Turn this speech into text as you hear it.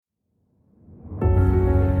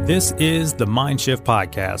This is the Mindshift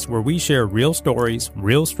Podcast, where we share real stories,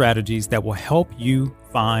 real strategies that will help you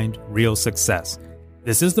find real success.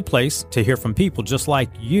 This is the place to hear from people just like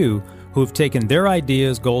you who have taken their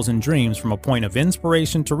ideas, goals, and dreams from a point of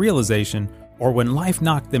inspiration to realization, or when life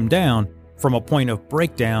knocked them down, from a point of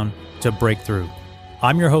breakdown to breakthrough.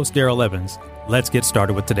 I'm your host, Daryl Evans. Let's get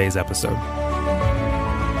started with today's episode.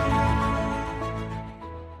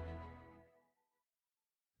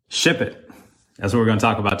 Ship it. That's what we're going to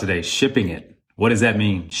talk about today. Shipping it. What does that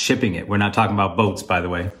mean? Shipping it. We're not talking about boats, by the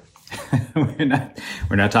way. We're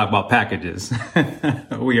not talking about packages.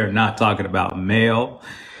 We are not talking about mail.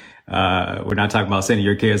 We're not talking about sending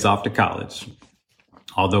your kids off to college.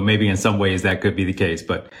 Although maybe in some ways that could be the case.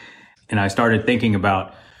 And I started thinking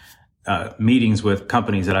about meetings with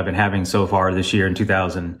companies that I've been having so far this year in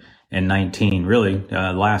 2019, really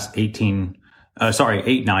last 9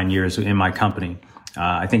 years in my company.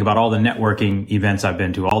 I think about all the networking events I've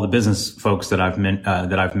been to, all the business folks that I've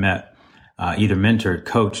met, either mentored,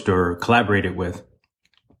 coached, or collaborated with.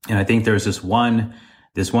 And I think there's this one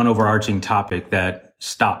overarching topic that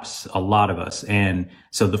stops a lot of us. And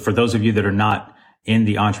so for those of you that are not in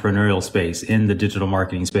the entrepreneurial space, in the digital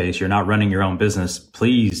marketing space, you're not running your own business,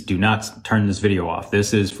 please do not turn this video off.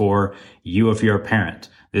 This is for you if you're a parent.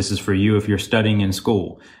 This is for you if you're studying in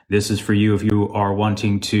school. This is for you if you are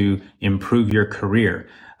wanting to improve your career.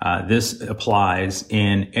 This applies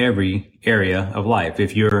in every area of life.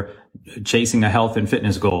 If you're chasing a health and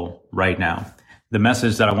fitness goal right now, the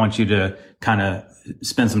message that I want you to kind of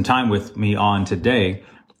spend some time with me on today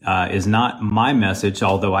is not my message,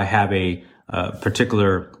 although I have a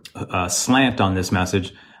particular slant on this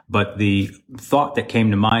message. But the thought that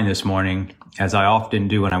came to mind this morning, as I often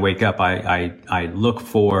do when I wake up, I look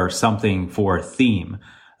for something for a theme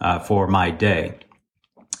for my day.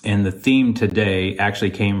 And the theme today actually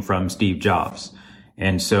came from Steve Jobs.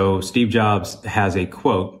 And so Steve Jobs has a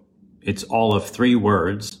quote. It's all of 3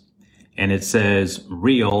 words, and it says,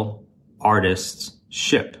 "Real artists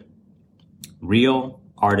ship." Real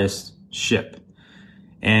artists ship.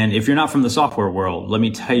 And if you're not from the software world, let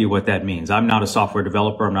me tell you what that means. I'm not a software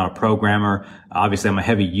developer. I'm not a programmer. Obviously, I'm a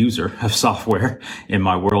heavy user of software in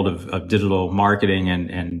my world of digital marketing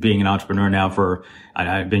and being an entrepreneur now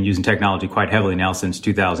I've been using technology quite heavily now since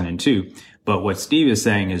 2002. But what Steve is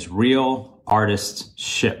saying is real artists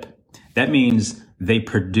ship. That means they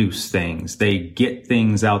produce things. They get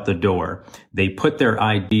things out the door. They put their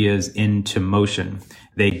ideas into motion.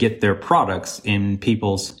 They get their products in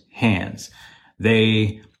people's hands.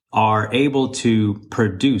 They are able to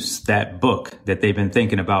produce that book that they've been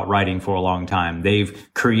thinking about writing for a long time. They've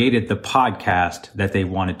created the podcast that they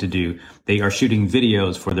wanted to do. They are shooting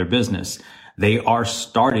videos for their business. They are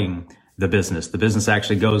starting the business. The business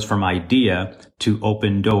actually goes from idea to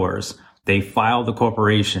open doors. They file the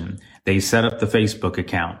corporation. They set up the Facebook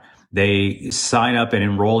account. They sign up and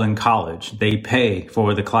enroll in college. They pay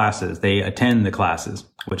for the classes. They attend the classes.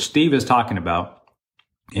 What Steve is talking about,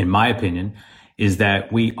 in my opinion, is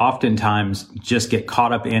that we oftentimes just get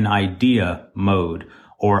caught up in idea mode,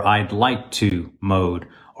 or I'd like to mode,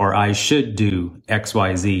 or I should do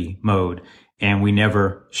XYZ mode, and we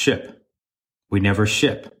never ship. We never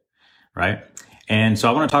ship, right? And so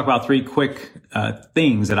I want to talk about 3 quick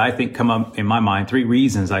things that I think come up in my mind, 3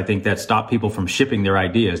 reasons I think that stop people from shipping their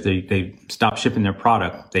ideas. They stop shipping their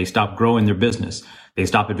product. They stop growing their business. They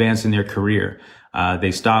stop advancing their career.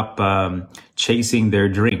 They stop chasing their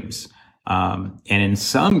dreams. And in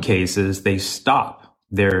some cases, they stop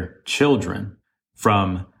their children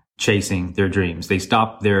from chasing their dreams. They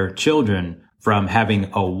stop their children from having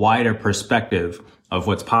a wider perspective of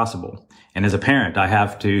what's possible. And as a parent, I've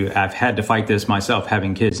had to fight this myself,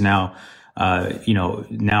 having kids now,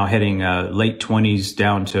 now heading late 20s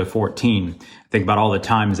down to 14. Think about all the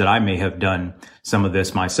times that I may have done some of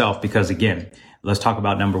this myself, because again, let's talk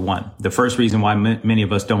about number 1. The first reason why many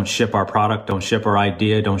of us don't ship our product, don't ship our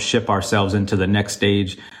idea, don't ship ourselves into the next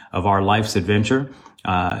stage of our life's adventure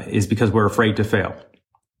is because we're afraid to fail.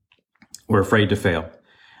 We're afraid to fail.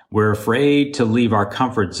 We're afraid to leave our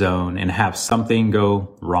comfort zone and have something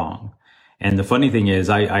go wrong. And the funny thing is,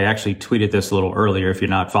 I actually tweeted this a little earlier. If you're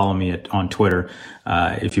not following me on Twitter,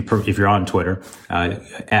 if you're on Twitter,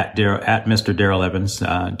 at Mr. Daryl Evans,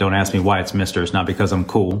 don't ask me why it's Mr. It's not because I'm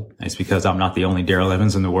cool. It's because I'm not the only Daryl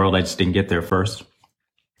Evans in the world. I just didn't get there first.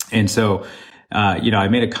 And so, I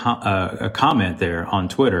made a comment there on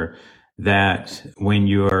Twitter that when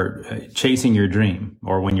you're chasing your dream,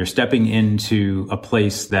 or when you're stepping into a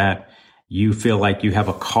place that you feel like you have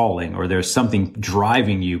a calling, or there's something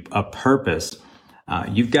driving you, a purpose,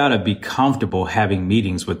 you've got to be comfortable having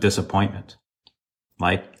meetings with disappointment.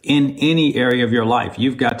 Like in any area of your life,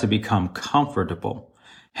 you've got to become comfortable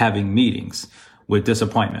having meetings with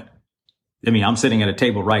disappointment. I mean, I'm sitting at a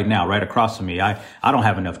table right now, right across from me. I don't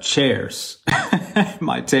have enough chairs at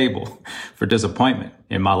my table for disappointment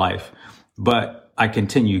in my life, but I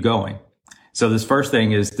continue going. So this first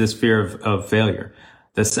thing is this fear of failure.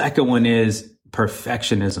 The second one is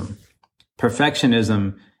perfectionism.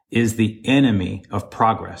 Perfectionism is the enemy of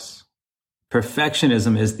progress.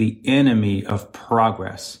 Perfectionism is the enemy of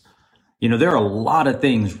progress. You know, there are a lot of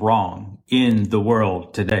things wrong in the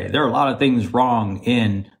world today. There are a lot of things wrong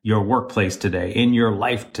in your workplace today, in your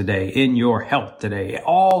life today, in your health today.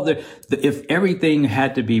 If everything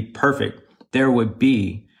had to be perfect, there would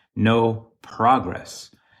be no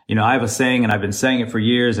progress. You know, I have a saying, and I've been saying it for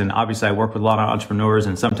years, and obviously I work with a lot of entrepreneurs,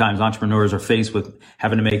 and sometimes entrepreneurs are faced with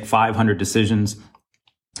having to make 500 decisions,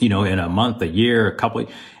 you know, in a month, a year, a couple,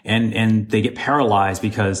 and they get paralyzed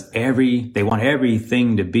because they want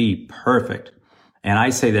everything to be perfect. And I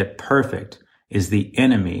say that perfect is the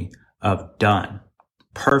enemy of done.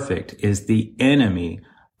 Perfect is the enemy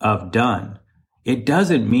of done. It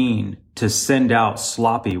doesn't mean to send out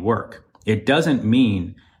sloppy work. It doesn't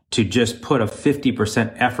mean to just put a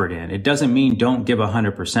 50% effort in. It doesn't mean don't give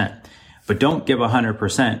 100%, but don't give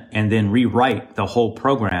 100% and then rewrite the whole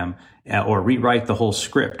program or rewrite the whole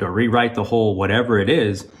script or rewrite the whole whatever it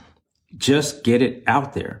is. Just get it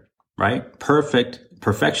out there, right?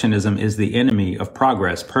 Perfectionism is the enemy of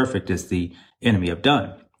progress. Perfect is the enemy of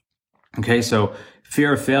done. Okay, so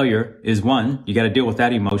fear of failure is one. You got to deal with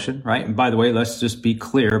that emotion, right? And by the way, let's just be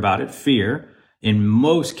clear about it. Fear, in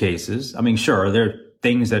most cases, I mean, sure, there are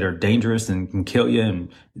things that are dangerous and can kill you, and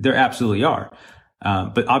there absolutely are.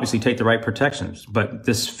 But obviously take the right protections. But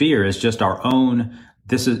this fear is just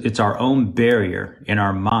it's our own barrier in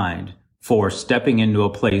our mind for stepping into a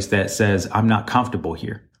place that says, I'm not comfortable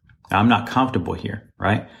here. I'm not comfortable here,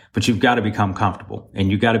 right? But you've got to become comfortable, and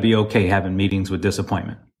you've got to be okay having meetings with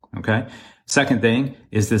disappointment. Okay. Second thing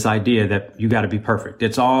is this idea that you got to be perfect.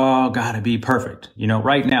 It's all got to be perfect. You know,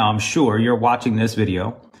 right now, I'm sure you're watching this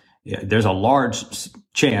video. There's a large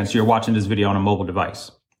chance you're watching this video on a mobile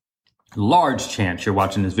device. Large chance you're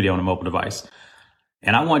watching this video on a mobile device.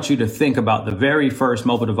 And I want you to think about the very first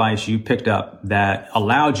mobile device you picked up that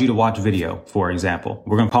allowed you to watch video, for example.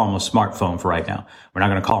 We're going to call them a smartphone for right now. We're not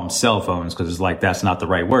going to call them cell phones because it's like that's not the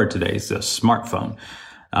right word today. It's a smartphone.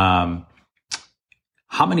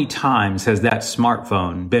 How many times has that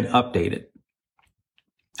smartphone been updated?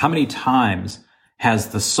 How many times has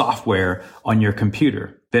the software on your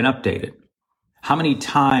computer been updated? How many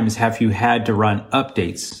times have you had to run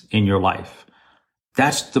updates in your life?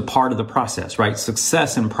 That's the part of the process, right?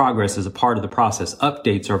 Success and progress is a part of the process.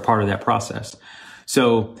 Updates are a part of that process.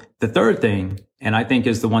 So the third thing, and I think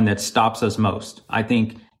is the one that stops us most, I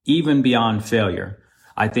think even beyond failure,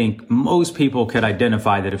 I think most people could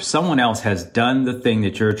identify that if someone else has done the thing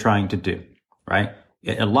that you're trying to do, right?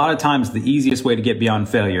 A lot of times the easiest way to get beyond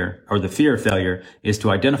failure or the fear of failure is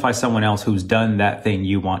to identify someone else who's done that thing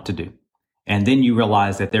you want to do. And then you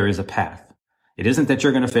realize that there is a path. It isn't that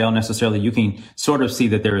you're going to fail necessarily. You can sort of see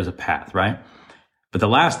that there is a path, right? But the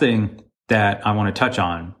last thing that I want to touch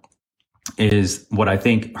on is what I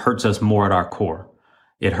think hurts us more at our core.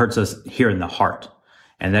 It hurts us here in the heart.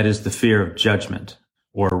 And that is the fear of judgment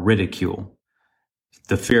or ridicule.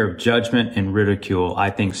 The fear of judgment and ridicule, I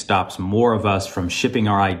think, stops more of us from shipping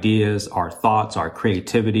our ideas, our thoughts, our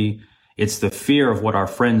creativity. It's the fear of what our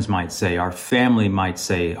friends might say, our family might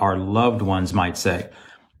say, our loved ones might say.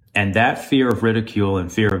 And that fear of ridicule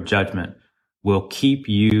and fear of judgment will keep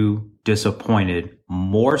you disappointed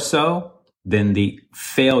more so than the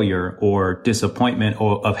failure or disappointment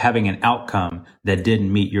or of having an outcome that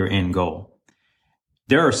didn't meet your end goal.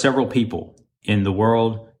 There are several people in the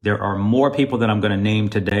world. There are more people that I'm going to name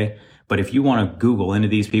today. But if you want to Google any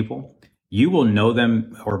of these people, you will know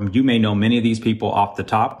them, or you may know many of these people off the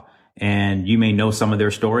top, and you may know some of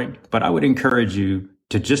their story. But I would encourage you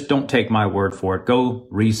to just don't take my word for it. Go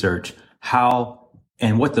research how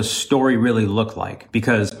and what the story really looked like.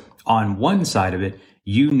 Because on one side of it,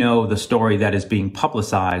 you know the story that is being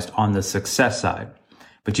publicized on the success side,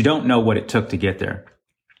 but you don't know what it took to get there.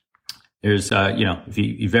 There's, if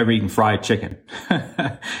you've ever eaten fried chicken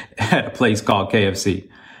at a place called KFC,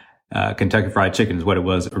 Kentucky Fried Chicken is what it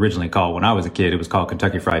was originally called. When I was a kid, it was called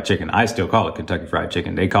Kentucky Fried Chicken. I still call it Kentucky Fried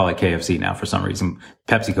Chicken. They call it KFC now for some reason.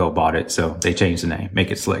 PepsiCo bought it, so they changed the name,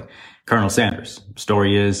 make it slick. Colonel Sanders,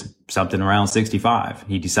 story is something around 65.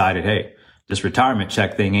 He decided, hey, this retirement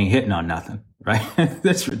check thing ain't hitting on nothing, right?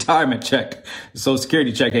 This retirement check, Social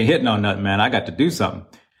Security check ain't hitting on nothing, man. I got to do something.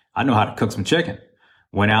 I know how to cook some chicken.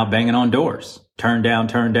 Went out banging on doors. Turned down.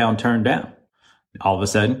 All of a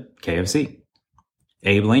sudden, KFC.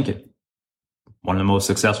 Abe Lincoln, one of the most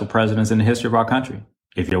successful presidents in the history of our country.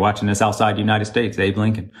 If you're watching this outside the United States, Abe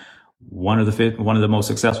Lincoln, one of the most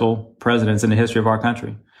successful presidents in the history of our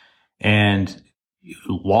country, and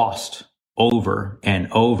lost over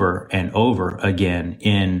and over and over again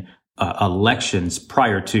in elections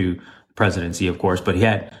prior to presidency, of course. But he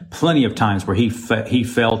had plenty of times where he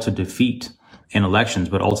failed to defeat in elections,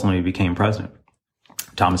 but ultimately became president.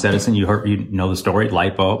 Thomas Edison, you know the story,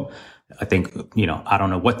 light bulb. I think, I don't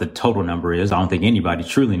know what the total number is. I don't think anybody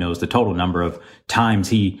truly knows the total number of times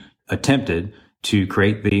he attempted to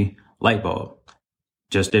create the light bulb.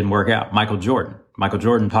 Just didn't work out. Michael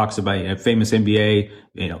Jordan talks about a famous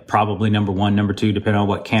NBA, probably number one, number two, depending on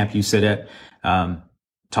what camp you sit at,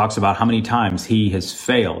 talks about how many times he has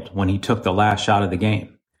failed when he took the last shot of the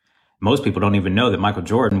game. Most people don't even know that Michael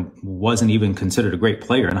Jordan wasn't even considered a great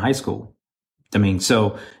player in high school. I mean,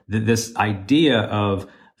 so this idea of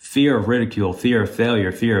fear of ridicule, fear of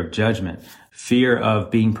failure, fear of judgment, fear of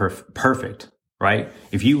being perfect, right?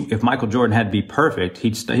 If Michael Jordan had to be perfect,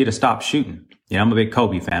 he'd have stopped shooting. I'm a big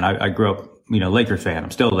Kobe fan. I grew up, Lakers fan.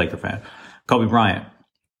 I'm still a Laker fan. Kobe Bryant.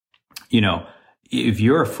 If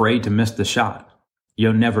you're afraid to miss the shot,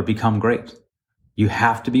 you'll never become great. You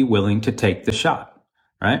have to be willing to take the shot,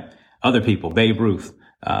 right? Other people, Babe Ruth,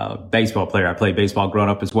 baseball player. I played baseball growing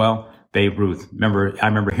up as well. Babe Ruth. I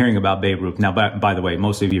remember hearing about Babe Ruth. Now, by the way,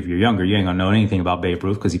 most of you, if you're younger, you ain't gonna know anything about Babe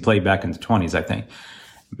Ruth because he played back in the 20s, I think,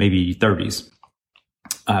 maybe 30s.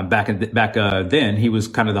 Back then, he was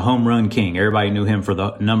kind of the home run king. Everybody knew him for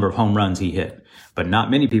the number of home runs he hit, but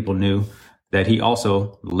not many people knew that he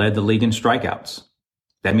also led the league in strikeouts.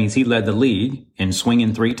 That means he led the league in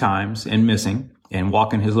swinging 3 times and missing and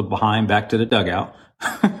walking his behind back to the dugout.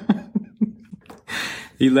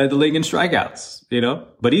 He led the league in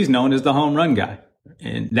strikeouts, but he's known as the home run guy.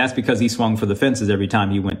 And that's because he swung for the fences every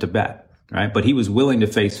time he went to bat, right? But he was willing to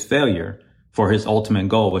face failure for his ultimate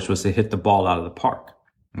goal, which was to hit the ball out of the park.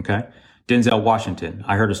 Okay. Denzel Washington.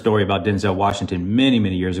 I heard a story about Denzel Washington many,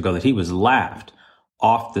 many years ago that he was laughed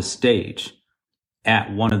off the stage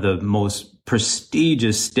at one of the most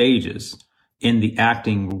prestigious stages in the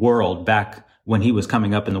acting world back when he was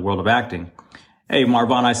coming up in the world of acting. Hey,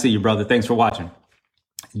 Marvon, I see you, brother. Thanks for watching.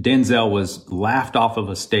 Denzel was laughed off of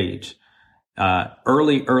a stage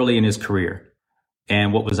early in his career.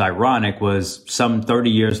 And what was ironic was some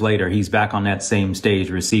 30 years later, he's back on that same stage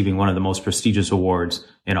receiving one of the most prestigious awards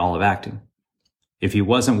in all of acting. If he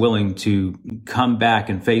wasn't willing to come back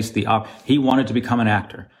and face he wanted to become an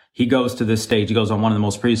actor. He goes to this stage. He goes on one of the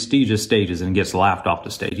most prestigious stages and gets laughed off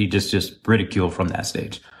the stage. He just ridiculed from that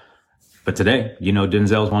stage. But today,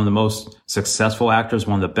 Denzel is one of the most successful actors,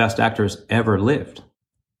 one of the best actors ever lived.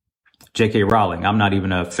 J.K. Rowling. I'm not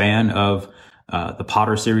even a fan of the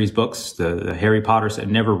Potter series books, the Harry Potter. I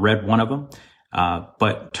never read one of them,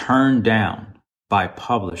 but turned down by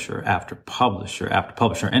publisher after publisher after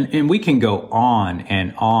publisher. And we can go on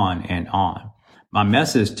and on and on. My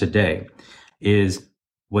message today is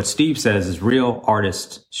what Steve says is real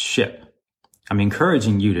artists ship. I'm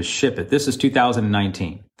encouraging you to ship it. This is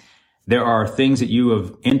 2019. There are things that you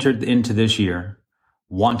have entered into this year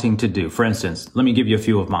wanting to do. For instance, let me give you a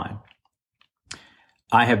few of mine.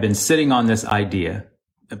 I have been sitting on this idea.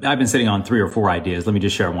 I've been sitting on 3 or 4 ideas. Let me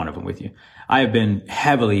just share one of them with you. I have been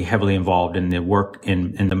heavily involved in the work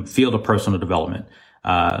in the field of personal development,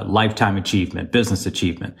 lifetime achievement, business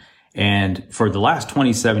achievement. And for the last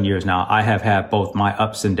 27 years now, I have had both my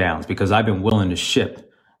ups and downs because I've been willing to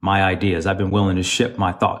ship my ideas. I've been willing to ship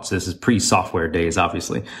my thoughts. This is pre-software days,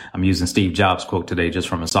 obviously. I'm using Steve Jobs' quote today just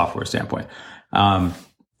from a software standpoint. And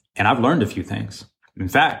I've learned a few things. In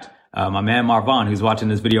fact, my man Marvon, who's watching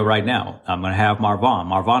this video right now, I'm going to have Marvon.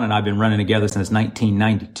 Marvon and I have been running together since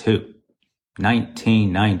 1992.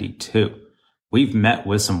 1992. We've met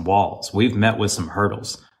with some walls. We've met with some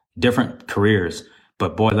hurdles, different careers.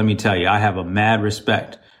 But boy, let me tell you, I have a mad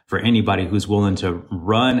respect for anybody who's willing to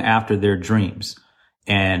run after their dreams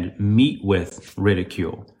and meet with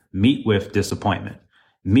ridicule, meet with disappointment,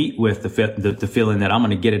 meet with the feeling that I'm going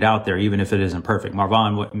to get it out there, even if it isn't perfect.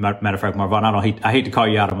 Marvon, matter of fact, Marvon, I hate to call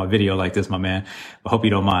you out on my video like this, my man, but hope you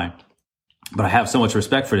don't mind. But I have so much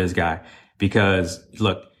respect for this guy because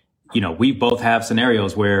look, we both have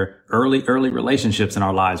scenarios where early relationships in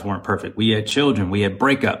our lives weren't perfect. We had children, we had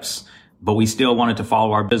breakups, but we still wanted to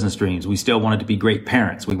follow our business dreams. We still wanted to be great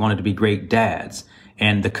parents. We wanted to be great dads.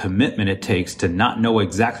 And the commitment it takes to not know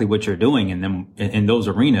exactly what you're doing in those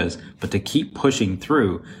arenas, but to keep pushing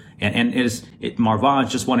through And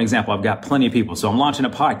Marvan's just one example. I've got plenty of people. So I'm launching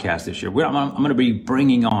a podcast this year. I'm going to be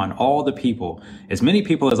bringing on all the people, as many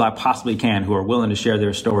people as I possibly can, who are willing to share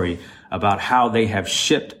their story about how they have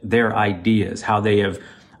shipped their ideas, how they have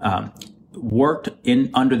worked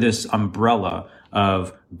in under this umbrella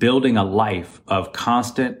of building a life of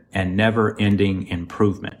constant and never ending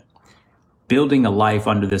improvement. Building a life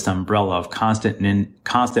under this umbrella of constant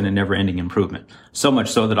and never ending improvement. So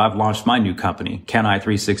much so that I've launched my new company, Kenai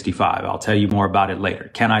 365. I'll tell you more about it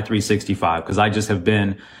later. Kenai 365, because I just have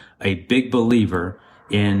been a big believer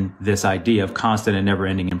in this idea of constant and never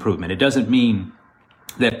ending improvement. It doesn't mean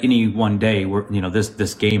that any one day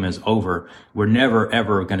this game is over. We're never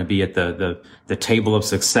ever going to be at the table of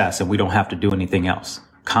success and we don't have to do anything else.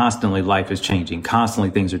 Constantly life is changing.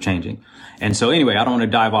 Constantly things are changing. And so anyway, I don't want to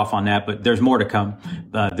dive off on that, but there's more to come.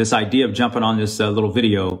 This idea of jumping on this little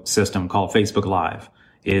video system called Facebook Live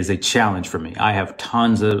is a challenge for me. I have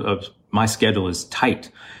tons of my schedule is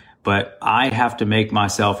tight, but I have to make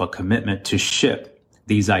myself a commitment to ship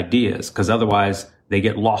these ideas, because otherwise they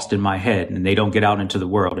get lost in my head and they don't get out into the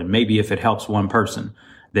world. And maybe if it helps one person,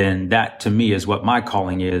 then that to me is what my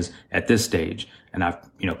calling is at this stage. And I,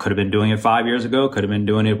 could have been doing it 5 years ago, could have been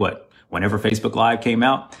doing it whenever Facebook Live came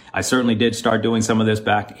out. I certainly did start doing some of this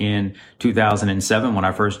back in 2007 when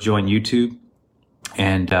I first joined YouTube.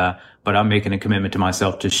 But I'm making a commitment to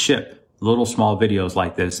myself to ship little small videos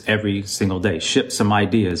like this every single day, ship some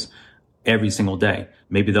ideas every single day.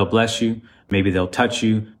 Maybe they'll bless you. Maybe they'll touch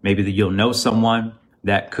you. Maybe you'll know someone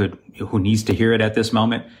who needs to hear it at this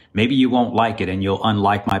moment. Maybe you won't like it and you'll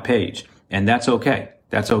unlike my page, and that's okay.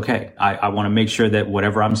 That's okay. I want to make sure that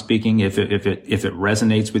whatever I'm speaking, if it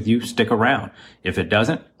resonates with you, stick around. If it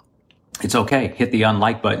doesn't, it's okay. Hit the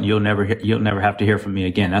unlike button. You'll never have to hear from me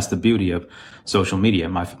again. That's the beauty of social media.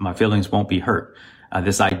 My feelings won't be hurt.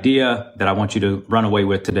 This idea that I want you to run away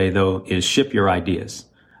with today, though, is ship your ideas.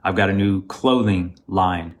 I've got a new clothing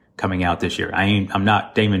line coming out this year. I'm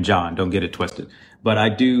not Damon John. Don't get it twisted. But I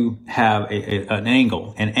do have an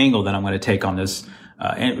angle that I'm going to take on this.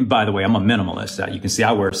 And by the way, I'm a minimalist. You can see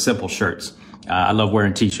I wear simple shirts. I love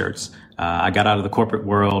wearing t-shirts. I got out of the corporate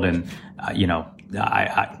world and, I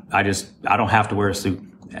don't have to wear a suit.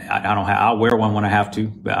 I'll wear one when I have to,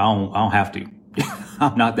 but I don't have to.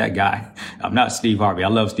 I'm not that guy. I'm not Steve Harvey. I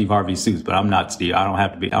love Steve Harvey's suits, but I'm not Steve. I don't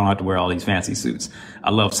have to wear all these fancy suits. I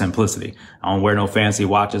love simplicity. I don't wear no fancy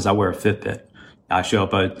watches. I wear a Fitbit. I show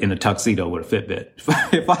up in a tuxedo with a Fitbit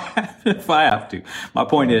if I have to. My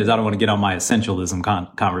point is, I don't want to get on my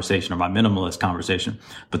essentialism conversation or my minimalist conversation.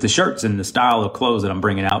 But the shirts and the style of clothes that I'm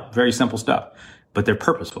bringing out, very simple stuff, but they're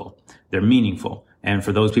purposeful. They're meaningful. And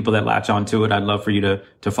for those people that latch onto it, I'd love for you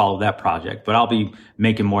to follow that project. But I'll be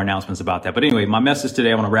making more announcements about that. But anyway, my message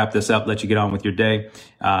today, I want to wrap this up, let you get on with your day,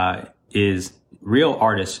 is real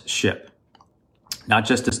artists ship. Not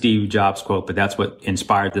just a Steve Jobs quote, but that's what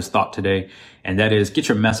inspired this thought today. And that is, get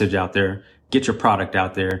your message out there, get your product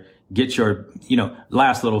out there, get your,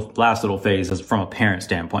 last little phase as from a parent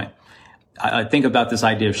standpoint. I think about this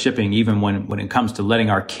idea of shipping, even when it comes to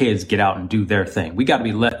letting our kids get out and do their thing. We got to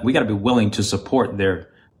be willing to support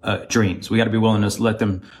their dreams. We got to be willing to let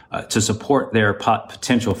them to support their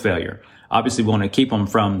potential failure. Obviously, we want to keep them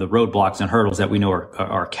from the roadblocks and hurdles that we know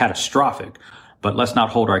are catastrophic. But let's not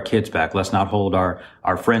hold our kids back. Let's not hold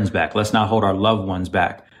our friends back. Let's not hold our loved ones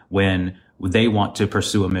back when they want to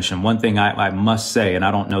pursue a mission. One thing I must say, and I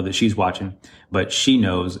don't know that she's watching, but she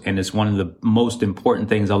knows, and it's one of the most important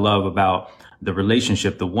things I love about the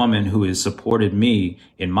relationship, the woman who has supported me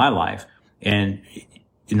in my life. And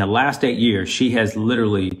in the last 8 years, she has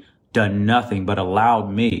literally done nothing but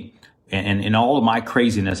allowed me and in all of my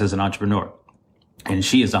craziness as an entrepreneur. And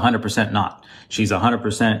she is 100% not. She's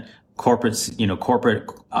 100% corporate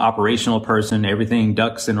operational person, everything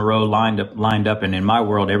ducks in a row, lined up. And in my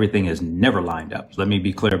world, everything is never lined up. Let me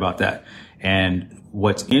be clear about that. And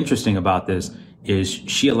what's interesting about this is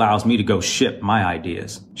she allows me to go ship my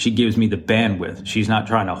ideas. She gives me the bandwidth. She's not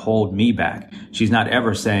trying to hold me back. She's not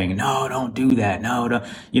ever saying, no, don't do that. No, don't,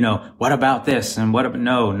 what about this? And what about,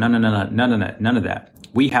 no, none of that.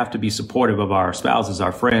 We have to be supportive of our spouses,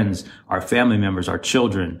 our friends, our family members, our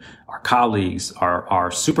children, our colleagues,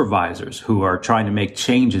 our supervisors who are trying to make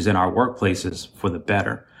changes in our workplaces for the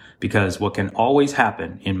better. Because what can always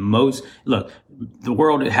happen the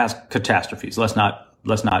world has catastrophes. Let's not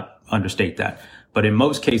understate that. But in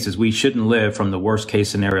most cases, we shouldn't live from the worst case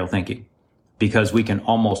scenario thinking, because we can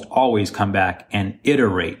almost always come back and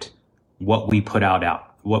iterate what we put out.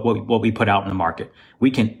 What we put out in the market.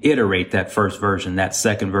 We can iterate that first version, that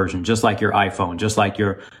second version, just like your iPhone, just like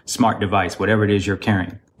your smart device, whatever it is you're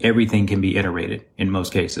carrying. Everything can be iterated in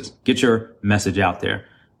most cases. Get your message out there.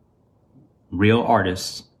 Real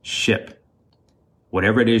artists ship.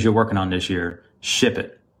 Whatever it is you're working on this year, ship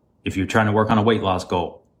it. If you're trying to work on a weight loss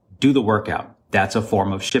goal, do the workout. That's a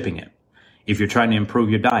form of shipping it. If you're trying to improve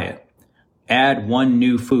your diet, add one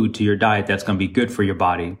new food to your diet that's going to be good for your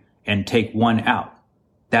body and take one out.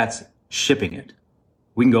 That's shipping it.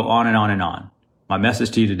 We can go on and on and on. My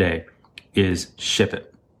message to you today is ship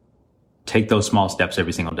it. Take those small steps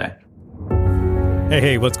every single day.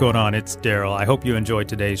 Hey, what's going on? It's Daryl. I hope you enjoyed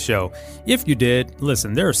today's show. If you did,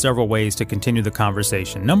 listen, there are several ways to continue the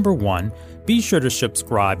conversation. Number one, be sure to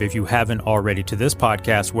subscribe if you haven't already to this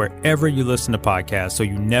podcast wherever you listen to podcasts so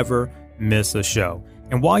you never miss a show.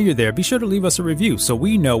 And while you're there, be sure to leave us a review so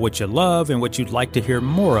we know what you love and what you'd like to hear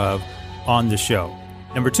more of on the show.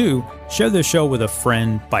 Number two, share this show with a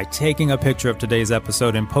friend by taking a picture of today's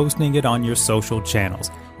episode and posting it on your social channels.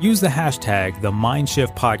 Use the hashtag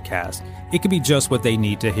 #TheMindShiftPodcast. It could be just what they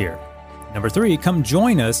need to hear. Number three, come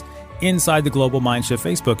join us inside the Global Mindshift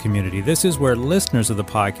Facebook community. This is where listeners of the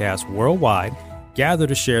podcast worldwide gather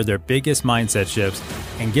to share their biggest mindset shifts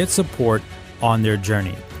and get support on their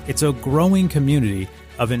journey. It's a growing community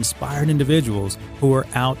of inspired individuals who are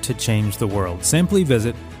out to change the world. Simply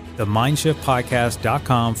visit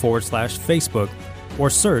themindshiftpodcast.com/Facebook or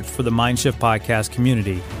search for the Mindshift Podcast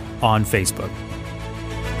community on Facebook.